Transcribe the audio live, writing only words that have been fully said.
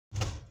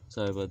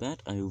Sorry about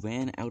that. I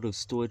ran out of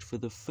storage for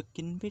the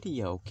freaking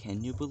video.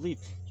 Can you believe?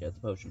 Share the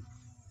potion.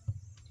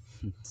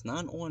 It's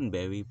not an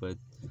orangeberry, but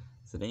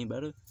is it any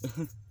better?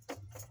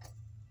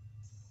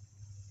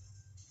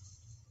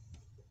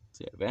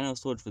 So yeah, ran out of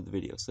storage for the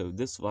video. So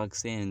this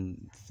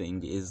Roxanne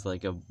thing is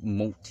like a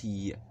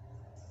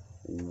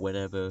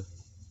whatever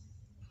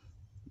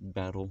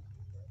battle.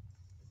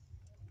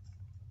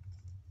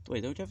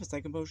 Wait, don't you have a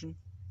second potion?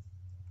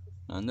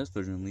 Not in this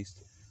version, at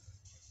least.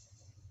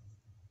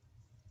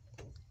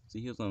 So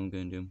here's what I'm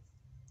gonna do.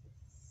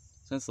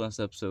 Since last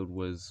episode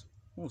was,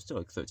 well, still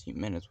like 13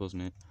 minutes,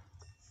 wasn't it?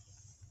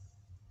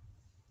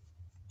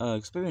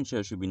 Experience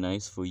share should be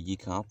nice for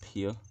Yikop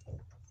here.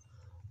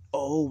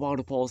 Oh,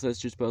 water pulse, that's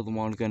just better than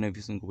water gun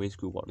every single way.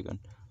 Screw water gun.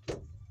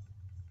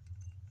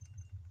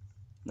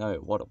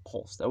 Alright, water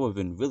pulse. That would have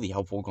been really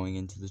helpful going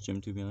into the gym,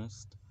 to be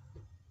honest.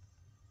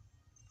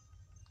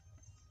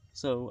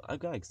 So, I've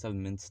got like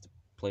 7 minutes to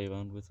play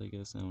around with, I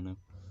guess. I don't know.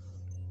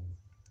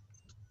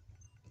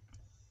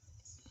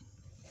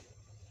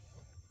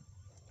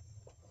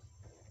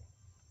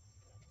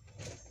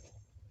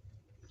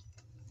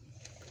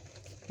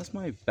 That's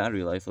my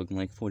battery life looking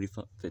like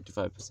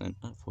 55%,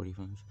 not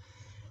 45.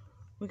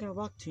 We got a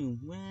rock tomb,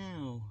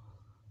 wow.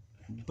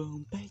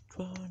 Boom,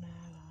 patron.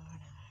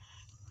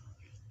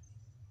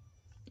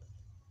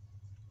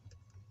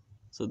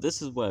 So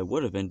this is where I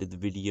would have ended the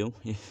video.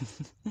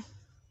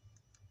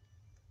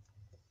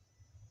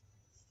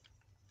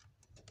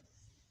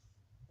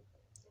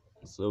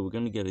 So we're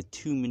gonna get a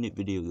 2-minute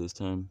video this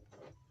time.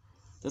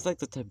 That's like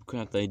the type of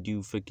crap that I do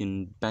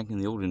freaking back in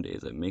the olden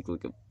days. I make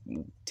like a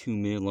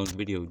 2-minute long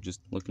video just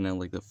looking at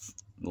like the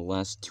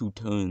last 2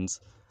 turns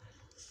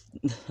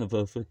of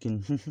a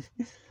freaking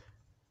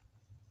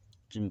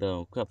gym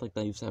battle. Crap like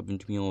that used to happen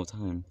to me all the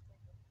time.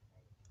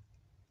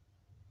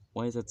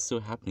 Why is that still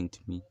happening to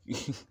me?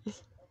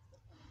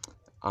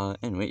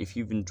 Anyway, if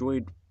you've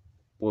enjoyed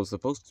what was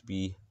supposed to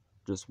be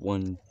just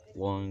one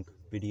long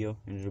video,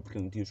 ended up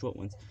becoming 2 short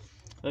ones,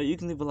 you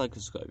can leave a like or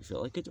subscribe if you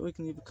like it, or you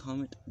can leave a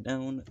comment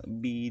down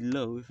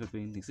below if you have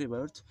anything to say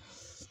about it.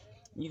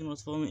 You can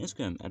also follow me on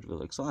Instagram at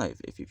RealXLive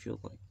if you feel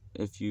like.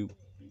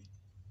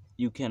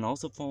 You can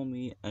also follow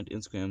me at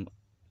Instagram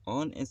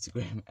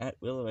at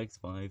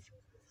RealX5.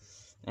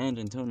 And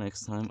until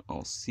next time,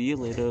 I'll see you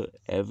later,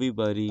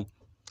 everybody.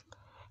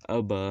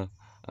 Bye.